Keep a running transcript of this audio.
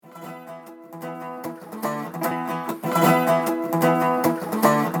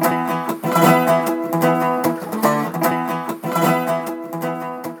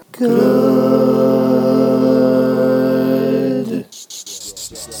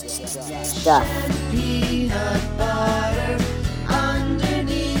stuff. Peanut butter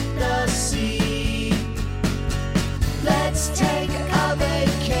underneath the sea. Let's take a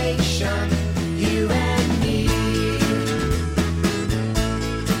vacation, you and me.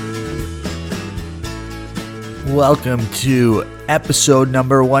 Welcome to episode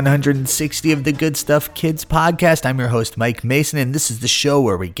number 160 of the Good Stuff Kids podcast. I'm your host, Mike Mason, and this is the show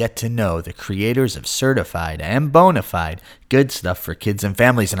where we get to know the creators of certified and bona fide good stuff for kids and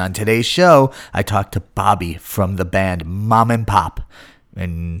families. And on today's show, I talked to Bobby from the band mömandpöp.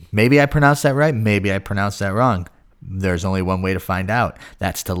 And maybe I pronounced that right, maybe I pronounced that wrong. There's only one way to find out.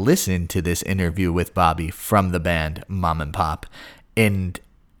 That's to listen to this interview with Bobby from the band mömandpöp. And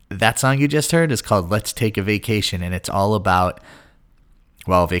that song you just heard is called Let's Take a Vacation, and it's all about,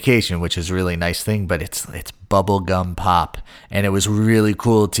 well, vacation, which is a really nice thing, but it's bubblegum pop. And it was really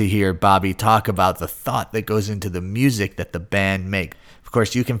cool to hear Bobby talk about the thought that goes into the music that the band make. Of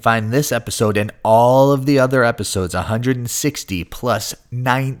course, you can find this episode and all of the other episodes, 160 plus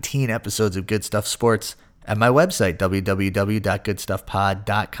 19 episodes of Good Stuff Sports, at my website,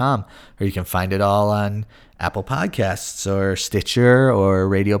 www.goodstuffpod.com, or you can find it all on Apple Podcasts or Stitcher or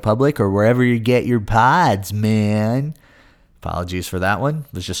Radio Public or wherever you get your pods, man. Apologies for that one.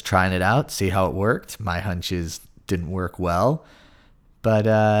 Was just trying it out, see how it worked. My hunches didn't work well. But,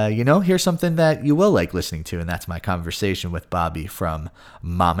 here's something that you will like listening to, and that's my conversation with Bobby from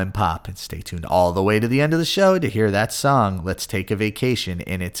mömandpöp. And stay tuned all the way to the end of the show to hear that song, Let's Take a Vacation,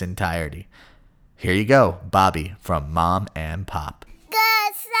 in its entirety. Here you go, Bobby from mömandpöp.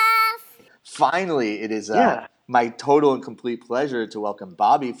 Good stuff. Finally, it is my total and complete pleasure to welcome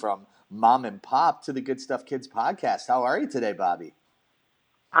Bobby from mömandpöp to the Good Stuff Kids podcast. How are you today, Bobby?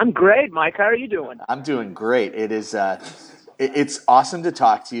 I'm great, Mike. How are you doing? I'm doing great. It is it's awesome to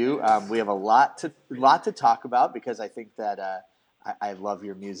talk to you. We have a lot to talk about because I think that I love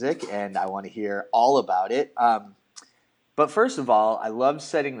your music and I want to hear all about it. But first of all, I love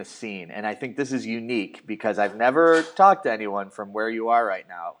setting the scene, and I think this is unique because I've never talked to anyone from where you are right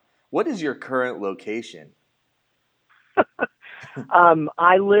now. What is your current location?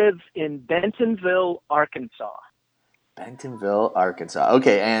 I live in Bentonville, Arkansas. Bentonville, Arkansas.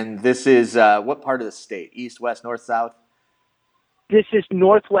 Okay, and this is what part of the state? East, west, north, south? This is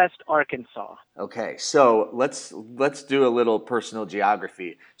northwest Arkansas. Okay, so let's do a little personal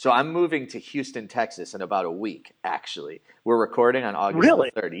geography. So I'm moving to Houston, Texas in about a week, actually. We're recording on August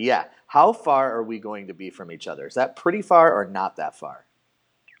 3rd. Yeah. How far are we going to be from each other? Is that pretty far or not that far?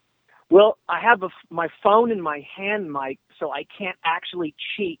 Well, I have my phone in my hand, Mike, so I can't actually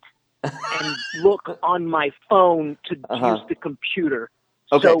cheat and look on my phone to use the computer.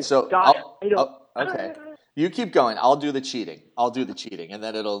 Okay, okay. You keep going. I'll do the cheating, and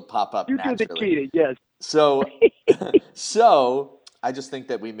then it'll pop up naturally. You do the cheating, yes. So I just think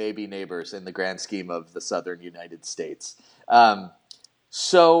that we may be neighbors in the grand scheme of the southern United States.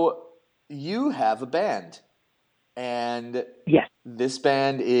 So you have a band, and yes, this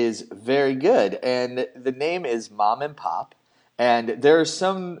band is very good, and the name is mömandpöp, and there's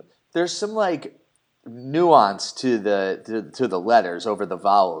some like nuance to the letters over the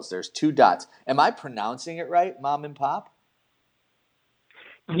vowels. There's 2 dots. Am I pronouncing it right, mömandpöp?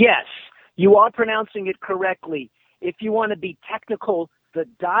 Yes, you are pronouncing it correctly. If you want to be technical, the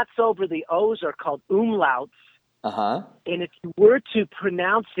dots over the O's are called umlauts. And if you were to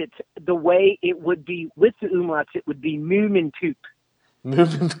pronounce it the way it would be with the umlauts, it would be mömandpöp. But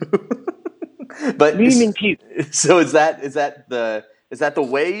mömandpöp. So is that the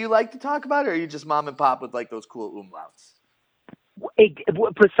way you like to talk about it, or are you just mömandpöp with like those cool umlauts?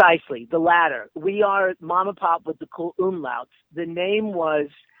 Precisely, the latter. We are mömandpöp with the cool umlauts. The name was,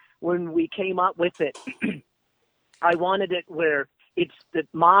 when we came up with it, I wanted it where it's the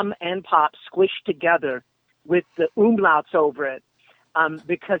mom and pop squished together with the umlauts over it,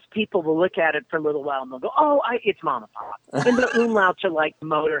 because people will look at it for a little while and they'll go, "Oh, it's mömandpöp." And the umlauts are like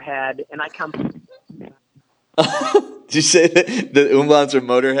Motorhead, and I come from... Did you say that the umlauts are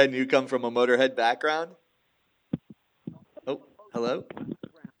Motorhead and you come from a Motorhead background? Oh, hello?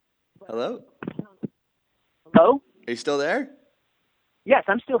 Hello? Hello? Are you still there? Yes,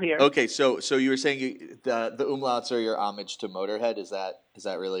 I'm still here. Okay, so you were saying the umlauts are your homage to Motorhead. Is that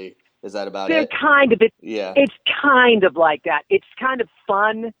about They're it? It's kind of like that. It's kind of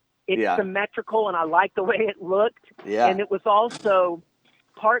fun. It's symmetrical, and I like the way it looked. Yeah. And it was also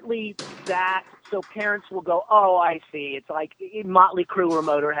partly that, so parents will go, "Oh, I see. It's like Motley Crue or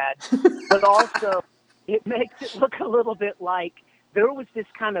Motorhead." But also, it makes it look a little bit like there was this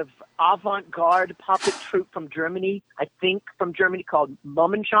kind of avant-garde puppet troupe from Germany, I think from Germany, called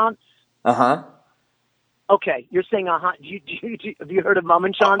Mummenschanz. Okay, you're saying have you heard of Mom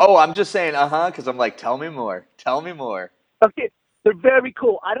and Sean? Oh, I'm just saying because I'm like, tell me more. Tell me more. Okay, they're very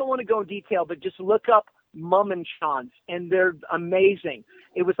cool. I don't want to go in detail, but just look up Mum and Sean's, and they're amazing.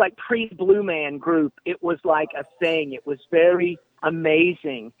 It was like pre-Blue Man Group. It was like a thing. It was very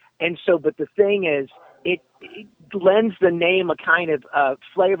amazing. And so, but the thing is, it lends the name a kind of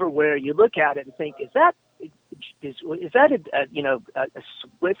flavor where you look at it and think, is that a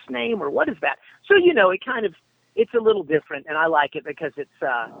Swiss name, or what is that? So, it's a little different, and I like it because it's,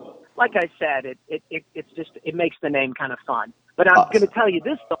 like I said, it makes the name kind of fun. But I'm going to tell you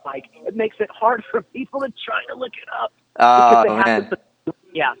this, though, Mike, it makes it hard for people to try to look it up. Because they have to put,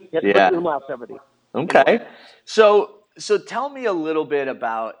 put umlauts over these. Okay. Anyway. So tell me a little bit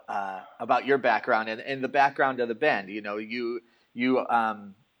about your background and the background of the band.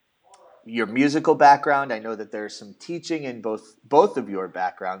 Your musical background. I know that there's some teaching in both of your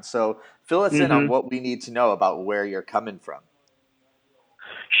backgrounds. So fill us in on what we need to know about where you're coming from.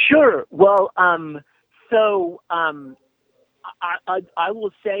 Sure. Well, I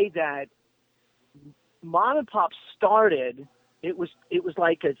will say that Mom and Pop started. It was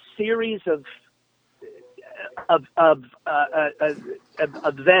like a series of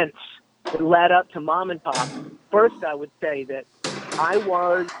events that led up to Mom and Pop. First, I would say that I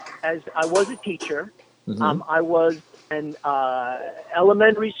was a teacher. I was an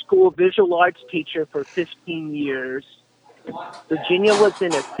elementary school visual arts teacher for 15 years. Virginia was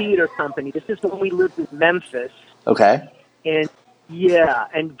in a theater company. This is when we lived in Memphis. Okay. And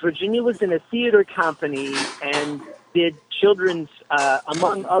Virginia was in a theater company and did children's,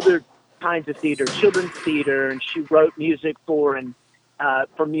 among other kinds of theater, children's theater, and she wrote music for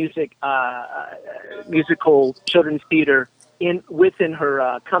musical children's theater within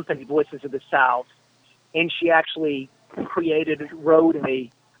her company, Voices of the South. And she actually wrote a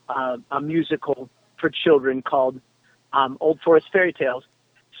musical for children called Old Forest Fairy Tales.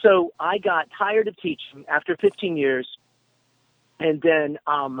 So I got tired of teaching after 15 years. And then,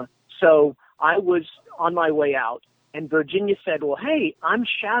 so I was on my way out, and Virginia said, well, hey, I'm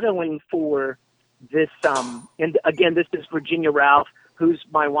shadowing for this, and again, this is Virginia Ralph, who's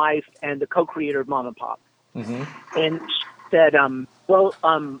my wife and the co-creator of Mom and Pop. And she said, I'm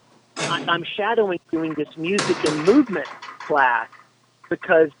shadowing doing this music and movement class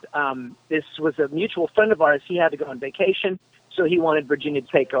because this was a mutual friend of ours. He had to go on vacation, so he wanted Virginia to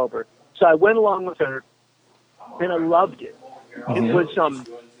take over. So I went along with her, and I loved it. It was,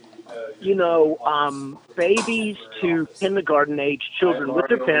 babies to kindergarten age children with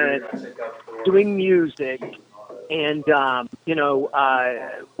their parents doing music, and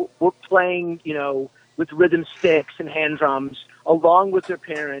we're playing, with rhythm sticks and hand drums along with their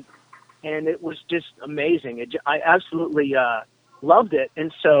parents, and it was just amazing. I absolutely loved it,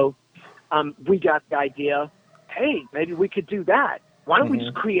 and so we got the idea, hey, maybe we could do that. Why don't we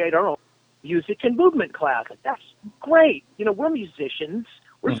just create our own music and movement class? That's great. We're musicians,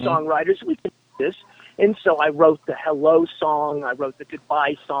 we're songwriters, we can do this. And so I wrote the hello song, I wrote the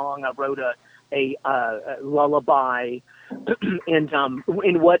goodbye song, I wrote a lullaby, and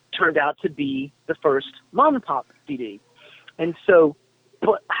in what turned out to be the first Mom and Pop CD. And so,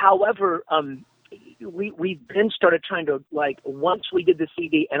 however, we then started trying to, once we did the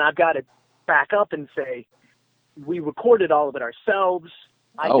CD, and I've got to back up and say, we recorded all of it ourselves.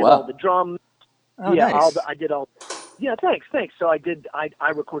 I did all the drums. Nice. I did all. Yeah, thanks. So I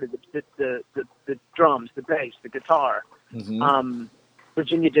recorded the drums, the bass, the guitar.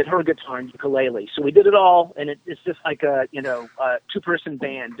 Virginia did her guitar and ukulele. So we did it all, and it's just like a two-person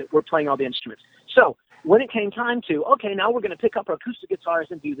band. We're playing all the instruments. So when it came time to, okay, now we're going to pick up our acoustic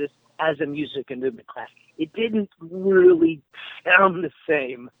guitars and do this as a music and movement class, it didn't really sound the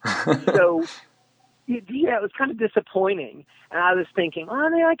same. So yeah, it was kind of disappointing. And I was thinking,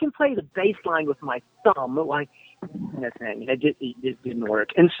 maybe I can play the bass line with my thumb. It didn't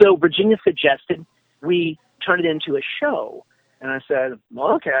work. And so Virginia suggested we turn it into a show. And I said,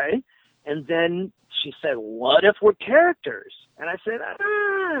 well, okay. And then she said, what if we're characters? And I said, I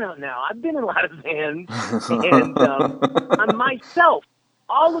don't know. I've been in a lot of bands. And I'm myself.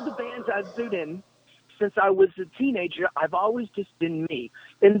 All of the bands I've been in since I was a teenager, I've always just been me.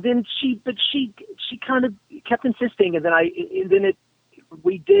 And then she kind of kept insisting, and then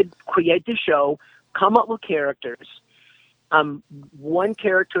we did create the show, come up with characters. One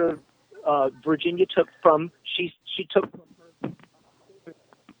character Virginia took from she took from her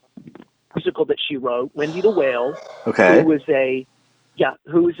musical that she wrote, Wendy the Whale. Okay.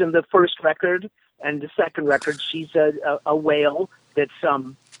 Who was in the first record and the second record. She's a whale that's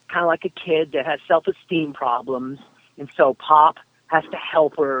kind of like a kid that has self-esteem problems, and so Pop has to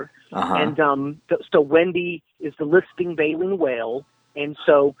help her, And so Wendy is the lisping baleen whale, and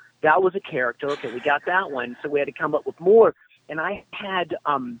so that was a character. Okay, we got that one. So we had to come up with more. And I had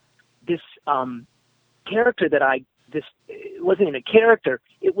this character it wasn't even a character.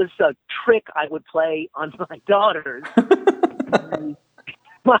 It was a trick I would play on my daughters.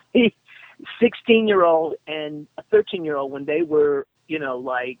 My 16-year-old and a 13-year-old, when they were,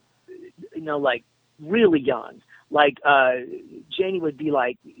 like really young. Like Janie would be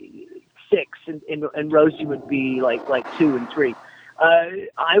like 6, and Rosie would be like 2 and 3.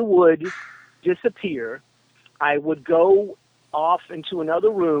 I would disappear. I would go off into another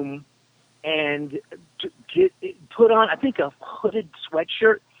room and put on, I think, a hooded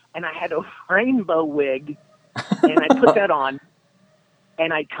sweatshirt, and I had a rainbow wig, and I put that on,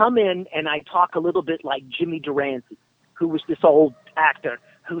 and I come in and I talk a little bit like Jimmy Durante, who was this old actor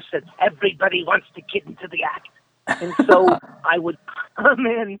who said, everybody wants to get into the act. And so I would come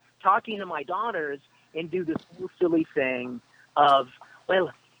in talking to my daughters and do this little silly thing of,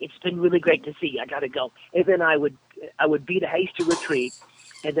 well, it's been really great to see you. I got to go. And then I would beat a hasty retreat,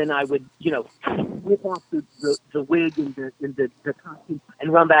 and then I would, whip off the wig and the costume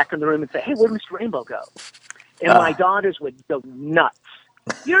and run back in the room and say, hey, where'd Mr. Rainbow go? And my daughters would go nuts.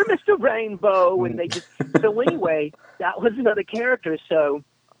 You're Mr. Rainbow. And they just, so anyway, that was another character. So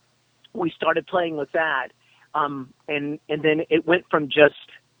we started playing with that. And then it went from just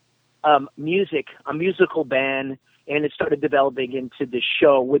music, a musical band, and it started developing into the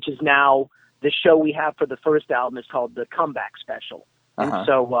show, which is now the show we have for the first album is called the Comeback Special. And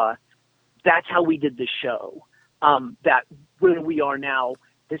so that's how we did the show. That where we are now,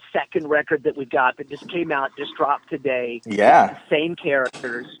 the second record that we've got that just came out, just dropped today. Yeah. It's the same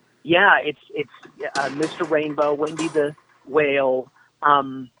characters. Yeah, it's Mr. Rainbow, Wendy the Whale,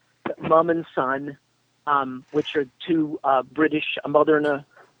 Mum and Son, which are two British, a mother and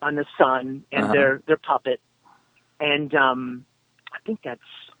a son, and their puppet. And I think that's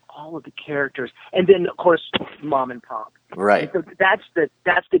all of the characters. And then, of course, Mom and Pop. Right. And so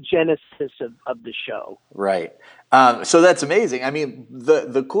that's the genesis of the show. Right. So that's amazing. I mean,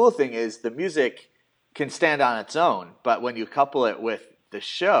 the cool thing is the music can stand on its own, but when you couple it with the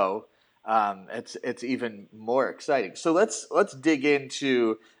show, it's even more exciting. So let's dig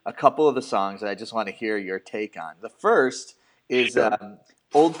into a couple of the songs that I just want to hear your take on. The first is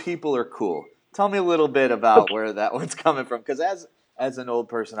Old People Are Cool. Tell me a little bit about where that one's coming from, because as an old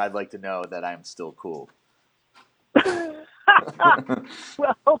person, I'd like to know that I'm still cool.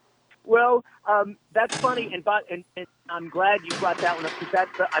 Well, that's funny, and I'm glad you brought that one up, because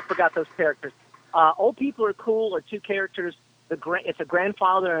I forgot those characters. Old People Are Cool are two characters. It's a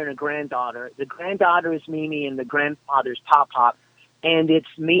grandfather and a granddaughter. The granddaughter is Mimi, and the grandfather's Pop Pop, and it's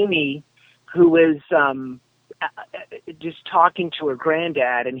Mimi who is just talking to her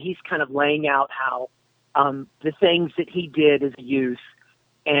granddad, and he's kind of laying out how the things that he did as a youth,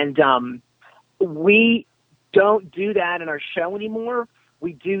 and we don't do that in our show anymore.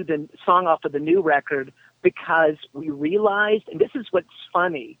 We do the song off of the new record because we realized, and this is what's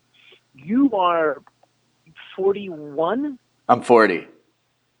funny, you are 41? I'm 40.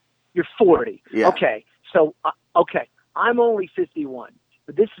 You're 40. Yeah. Okay. So, I'm only 51.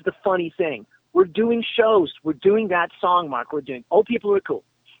 But this is the funny thing. We're doing shows. We're doing that song, Mark. We're doing Old People Are Cool.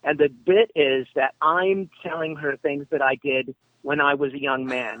 And the bit is that I'm telling her things that I did when I was a young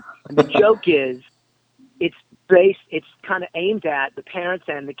man. And the joke is, it's kind of aimed at the parents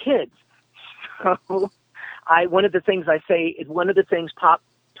and the kids. So one of the things I say is, one of the things Pop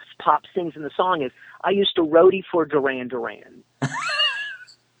sings in the song is, I used to roadie for Duran Duran.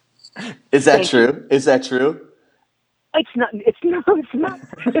 Is that true? Is that true? It's not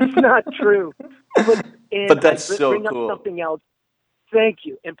true. But that's so bring cool. Up something else. Thank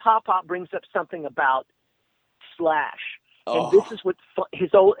you. And Pop brings up something about Slash. And this is what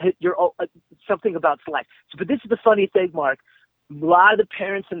something about Slash. But this is the funny thing, Mark. A lot of the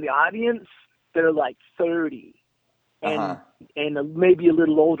parents in the audience, they're like 30 and maybe a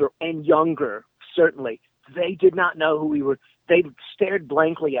little older and younger, certainly. They did not know who we were. They stared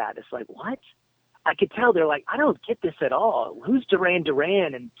blankly at us like, what? I could tell they're like, I don't get this at all. Who's Duran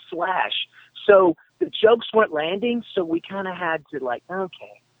Duran and Slash? So the jokes weren't landing, so we kind of had to like,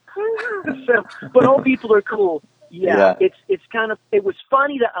 okay. So, but Old People Are Cool. Yeah. It's kind of, it was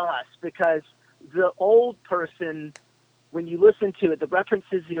funny to us because the old person, when you listen to it, the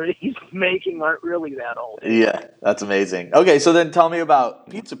references he's making aren't really that old. Yeah, that's amazing. Okay, so then tell me about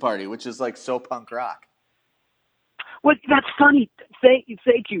Pizza Party, which is like so punk rock. Well, that's funny. Thank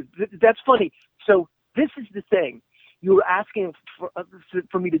you. That's funny. So this is the thing. You were asking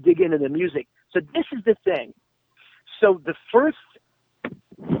for me to dig into the music. So this is the thing. So the first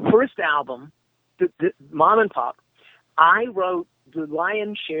first album, the Mom and Pop, I wrote the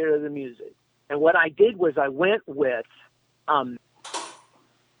lion's share of the music. And what I did was I went with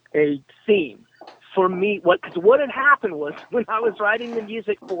a theme. For me, what had happened was when I was writing the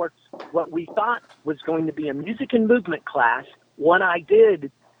music for what we thought was going to be a music and movement class, what I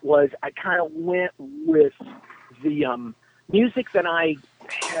did was I kind of went with the music that I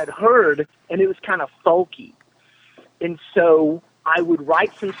had heard, and it was kind of folky. And so I would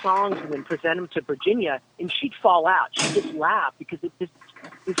write some songs and then present them to Virginia, and she'd fall out. She'd just laugh because it just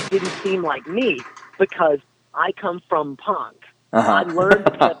didn't seem like me, because I come from punk. I learned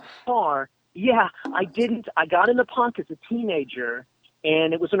to play guitar. Yeah, I didn't. I got into punk as a teenager,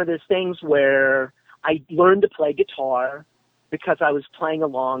 and it was one of those things where I learned to play guitar because I was playing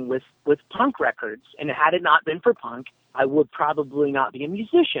along with punk records. And had it not been for punk, I would probably not be a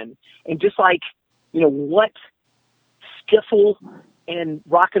musician. And just like, what skiffle and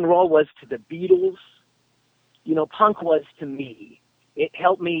rock and roll was to the Beatles, punk was to me. It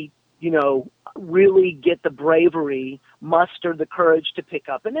helped me, really get the bravery, muster the courage to pick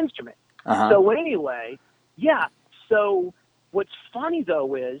up an instrument. So anyway, yeah. So what's funny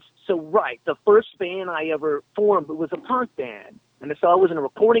though is, the first band I ever formed was a punk band. And so I was in a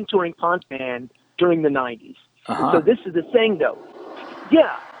recording touring punk band during the 90s. So this is the thing though.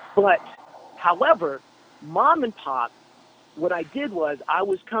 Yeah. But however, Mom and Pop, what I did was I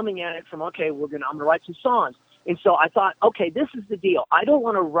was coming at it from, okay, I'm going to write some songs. And so I thought, okay, this is the deal. I don't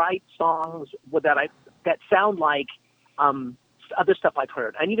want to write songs that sound like other stuff I've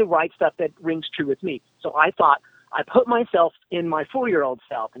heard. I need to write stuff that rings true with me. So I thought, I put myself in my 4-year-old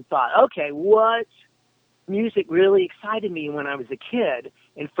self and thought, okay, what music really excited me when I was a kid?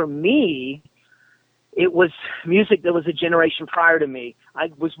 And for me, it was music that was a generation prior to me.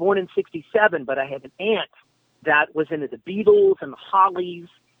 I was born in 1967, but I had an aunt that was into the Beatles and the Hollies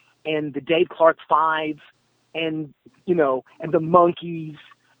and the Dave Clark Five and, and the Monkees.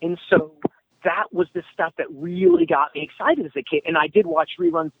 And so that was the stuff that really got me excited as a kid. And I did watch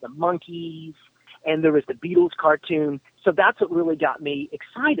reruns of the Monkees, and there was the Beatles cartoon. So that's what really got me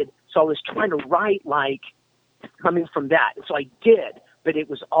excited. So I was trying to write coming from that. So I did, but it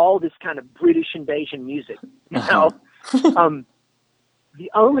was all this kind of British invasion music. The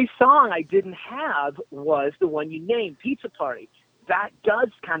only song I didn't have was the one you named, Pizza Party. That does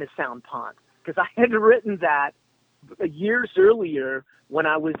kind of sound punk, because I had written that years earlier when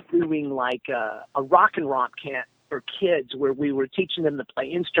I was doing a rock and romp camp for kids where we were teaching them to play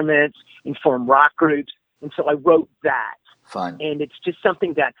instruments and form rock groups. And so I wrote that. Fun. And it's just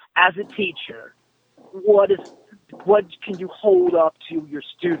something that, as a teacher, what can you hold up to your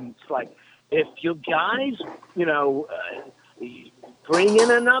students? Like, if you guys, bring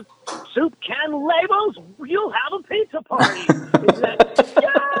in enough soup can labels, you'll have a pizza party.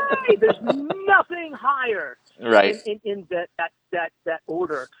 Yay! There's nothing higher Right. in that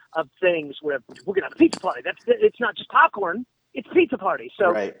order of things where we're gonna have a pizza party. It's not just popcorn; it's pizza party.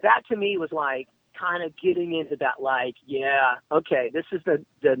 So that to me was kind of getting into that. This is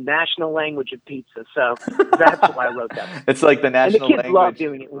the national language of pizza. So that's why I wrote that. It's like the national and the kids language. love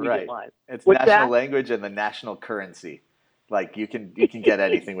doing it when we get live. It's national language and the national currency. Like you can get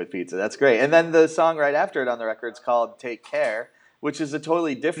anything with pizza. That's great. And then the song right after it on the record is called "Take Care," which is a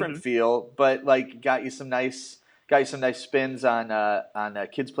totally different feel, but got you some nice spins on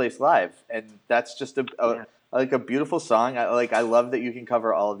Kids Place Live, and that's just a beautiful song. I love that you can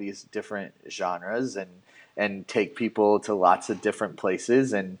cover all of these different genres and take people to lots of different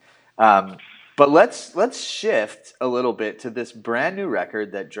places. And but let's shift a little bit to this brand new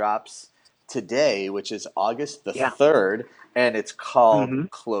record that drops today, which is August the 3rd, and it's called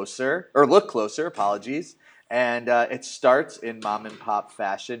Closer, or Look Closer, apologies. And it starts in Mom and Pop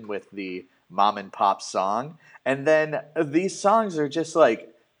fashion with the Mom and Pop song. And then these songs are just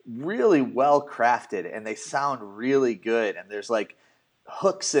really well crafted, and they sound really good. And there's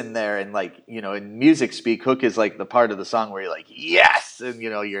hooks in there, and in music speak, hook is the part of the song where you're yes, and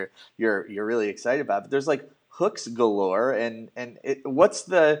you're really excited about it. But there's hooks galore, and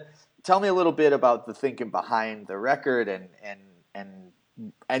tell me a little bit about the thinking behind the record and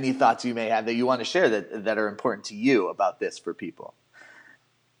any thoughts you may have that you want to share that are important to you about this for people.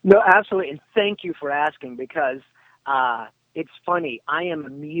 No, absolutely. And thank you for asking, because it's funny. I am a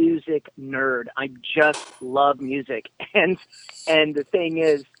music nerd. I just love music. And the thing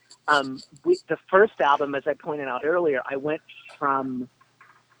is, the first album, as I pointed out earlier, I went from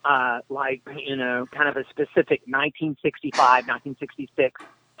kind of a specific 1965, 1966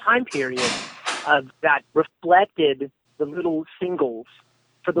 time period that reflected the little singles.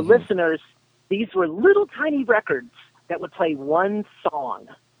 For the listeners, these were little tiny records that would play one song.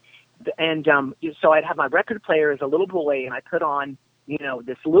 And so I'd have my record player as a little boy, and I put on,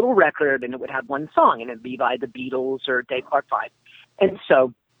 this little record, and it would have one song, and it'd be by the Beatles or Dave Clark 5. And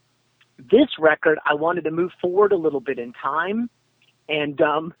so this record, I wanted to move forward a little bit in time, and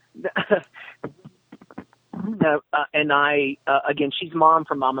and I again, she's Mom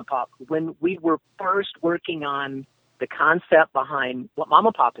from Mom and Pop. When we were first working on the concept behind what Mom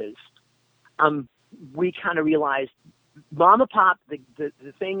and Pop is, we kind of realized Mom and Pop. The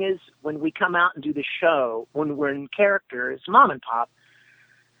thing is, when we come out and do the show, when we're in character as Mom and Pop,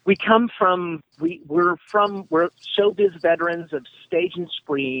 we're showbiz veterans of stage and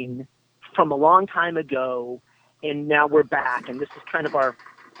screen from a long time ago, and now we're back, and this is kind of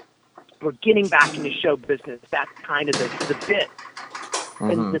we're getting back into show business. That's kind of the bit.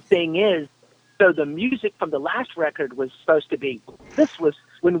 Mm-hmm. And the thing is, so the music from the last record was supposed to be, this was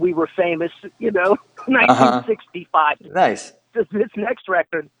when we were famous, 1965. Nice. This next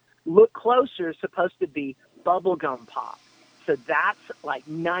record, Look Closer, is supposed to be bubblegum pop. So that's like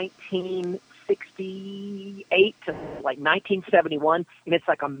 1968 to like 1971, and it's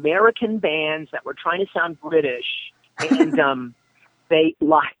like American bands that were trying to sound British, and they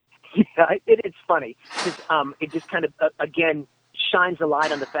like, it's funny because it just kind of again shines a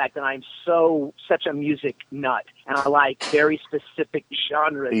light on the fact that I'm such a music nut, and I like very specific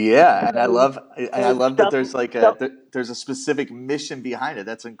genres. Yeah, and I love that there's like there's a specific mission behind it.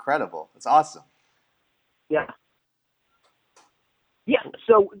 That's incredible. It's awesome. Yeah. Yeah.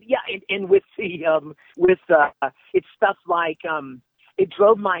 So yeah, and with the it's stuff like it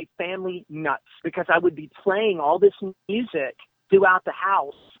drove my family nuts because I would be playing all this music throughout the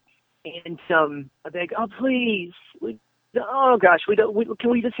house, and they go, "Oh, please, oh gosh, can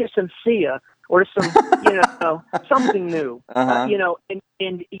we just hear some Sia or some something new, and I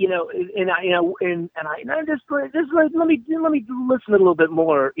just let me listen a little bit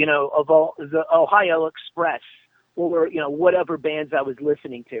more, of all the Ohio Express." Or whatever bands I was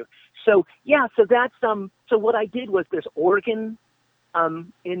listening to. So yeah, so that's so what I did was there's organ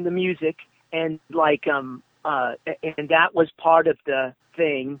in the music, and like and that was part of the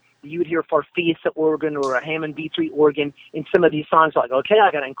thing. You'd hear Farfisa organ or a Hammond B3 organ in some of these songs. Like, okay, I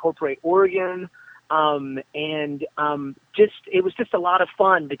got to incorporate organ, and it was just a lot of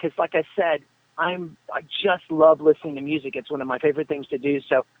fun because, like I said, I just love listening to music. It's one of my favorite things to do.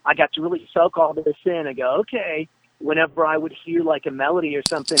 So I got to really soak all this in and go, okay. Whenever I would hear like a melody or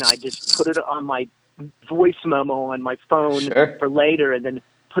something, I just put it on my voice memo on my phone for later, and then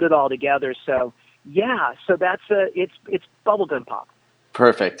put it all together. So yeah, so that's it's bubblegum pop.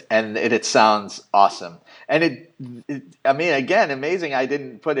 Perfect, and it sounds awesome. And I mean, again, amazing. I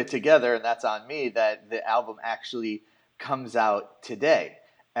didn't put it together, and that's on me. That the album actually comes out today,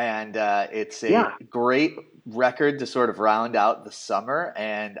 and it's a great record to sort of round out the summer.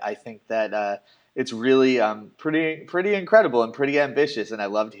 And I think that it's really pretty incredible and pretty ambitious. And I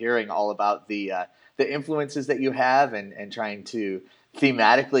loved hearing all about the influences that you have, and trying to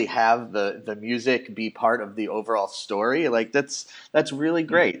thematically have the music be part of the overall story. Like that's really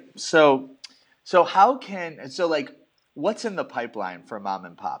great. So what's in the pipeline for Mom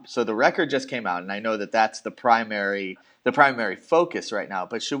and Pop? So the record just came out, and I know that that's the primary focus right now,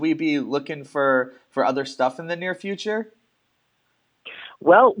 but should we be looking for other stuff in the near future?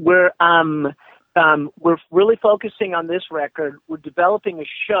 Well, we're really focusing on this record. We're developing a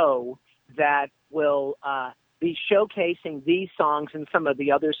show that will be showcasing these songs and some of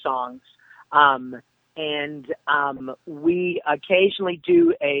the other songs. We occasionally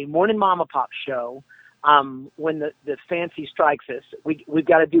do a morning Mama Pop show when the fancy strikes us. We've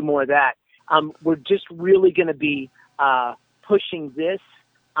got to do more of that. We're just really going to be pushing this.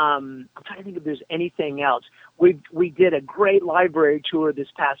 I'm trying to think if there's anything else. We did a great library tour this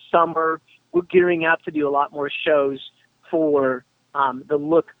past summer. We're gearing up to do a lot more shows for the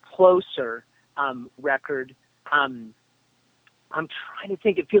Look Closer record. I'm trying to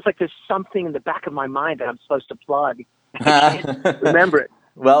think. It feels like there's something in the back of my mind that I'm supposed to plug. I can't remember it.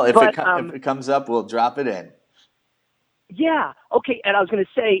 Well, if it comes up, we'll drop it in. Yeah. Okay. And I was going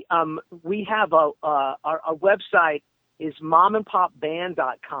to say, we have our website is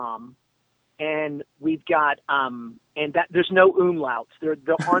mömandpöp.com, and we've got and that there's no umlauts. There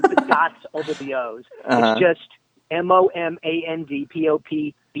aren't the dots over the O's. It's just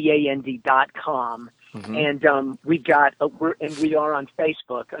mömandpöp.com. Mm-hmm. And we've got we are on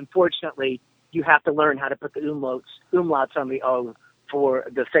Facebook. Unfortunately, you have to learn how to put the umlauts on the O for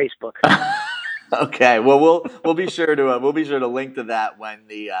the Facebook. Okay, well, we'll be sure to link to that when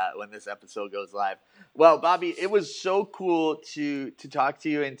this episode goes live. Well, Bobby, it was so cool to talk to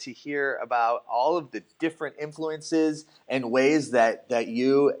you and to hear about all of the different influences and ways that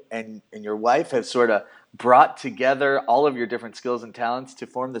you and your wife have sort of brought together all of your different skills and talents to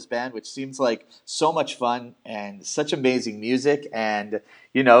form this band, which seems like so much fun and such amazing music. And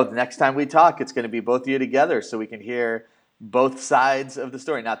the next time we talk, it's going to be both of you together, so we can hear both sides of the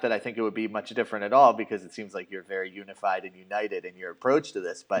story. Not that I think it would be much different at all, because it seems like you're very unified and united in your approach to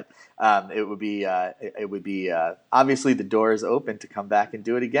this. But it would be obviously the door is open to come back and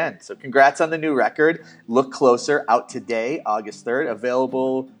do it again. So congrats on the new record. Look Closer, out today, August 3rd,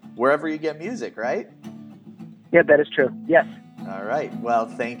 available wherever you get music, right? Yeah, that is true. Yes. All right. Well,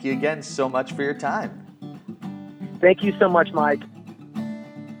 thank you again so much for your time. Thank you so much, Mike.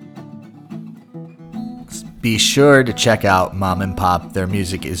 Be sure to check out Mom and Pop. Their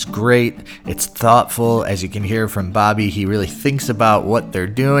music is great. It's thoughtful. As you can hear from Bobby, he really thinks about what they're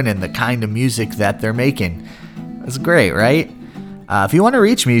doing and the kind of music that they're making. It's great, right? If you want to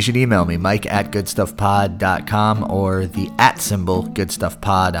reach me, you should email me, mike@goodstuffpod.com, or the @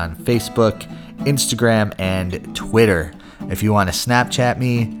 goodstuffpod on Facebook, Instagram, and Twitter. If you want to Snapchat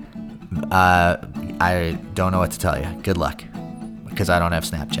me, I don't know what to tell you. Good luck, because I don't have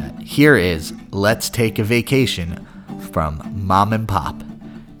Snapchat. Here is Let's Take a Vacation from Mom and Pop.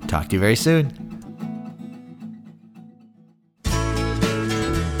 Talk to you very soon.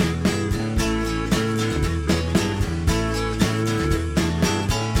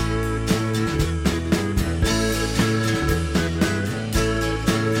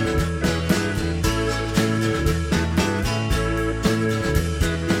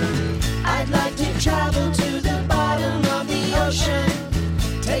 I'd like to travel to the bottom of the ocean,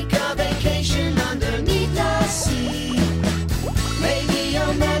 take a vacation underneath the sea. Maybe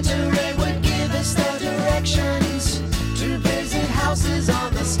a manta ray would give us the directions to visit houses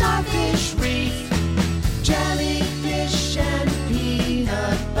on the starfish reef. Jellyfish and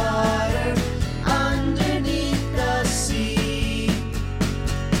peanut butter underneath the sea.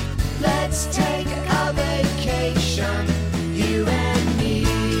 Let's take a vacation, you and me.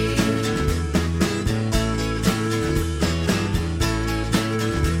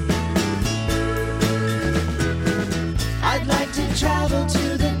 I'd like to travel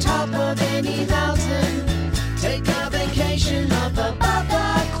to the top of any mountain, take a vacation up above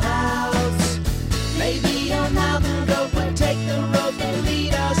the clouds. Maybe a mountain goat would take the road and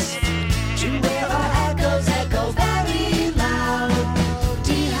lead us to where our echoes echo very loud.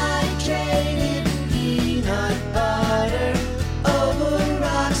 Dehydrated peanut butter over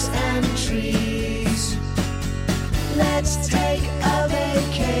rocks and trees. Let's take a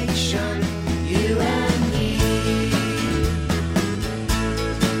vacation, you and me.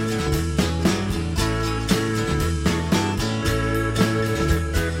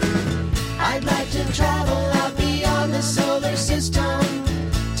 I'd like to travel out beyond the solar system,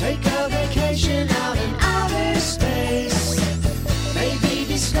 take a vacation out in outer space. Maybe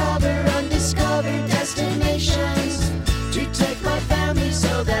discover undiscovered destinations to take my family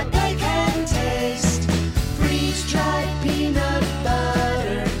so that they can taste freeze-dried peanut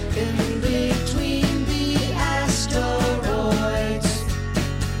butter in between the asteroids.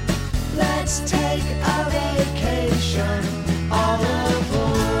 Let's take a vacation, all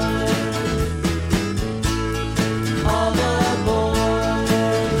aboard. All aboard.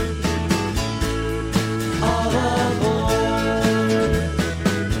 All aboard.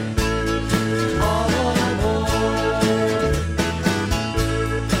 All aboard.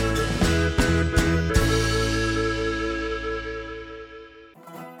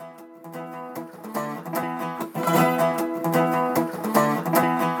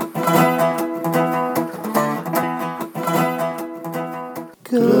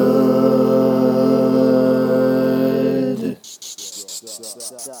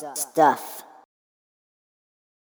 Stuff.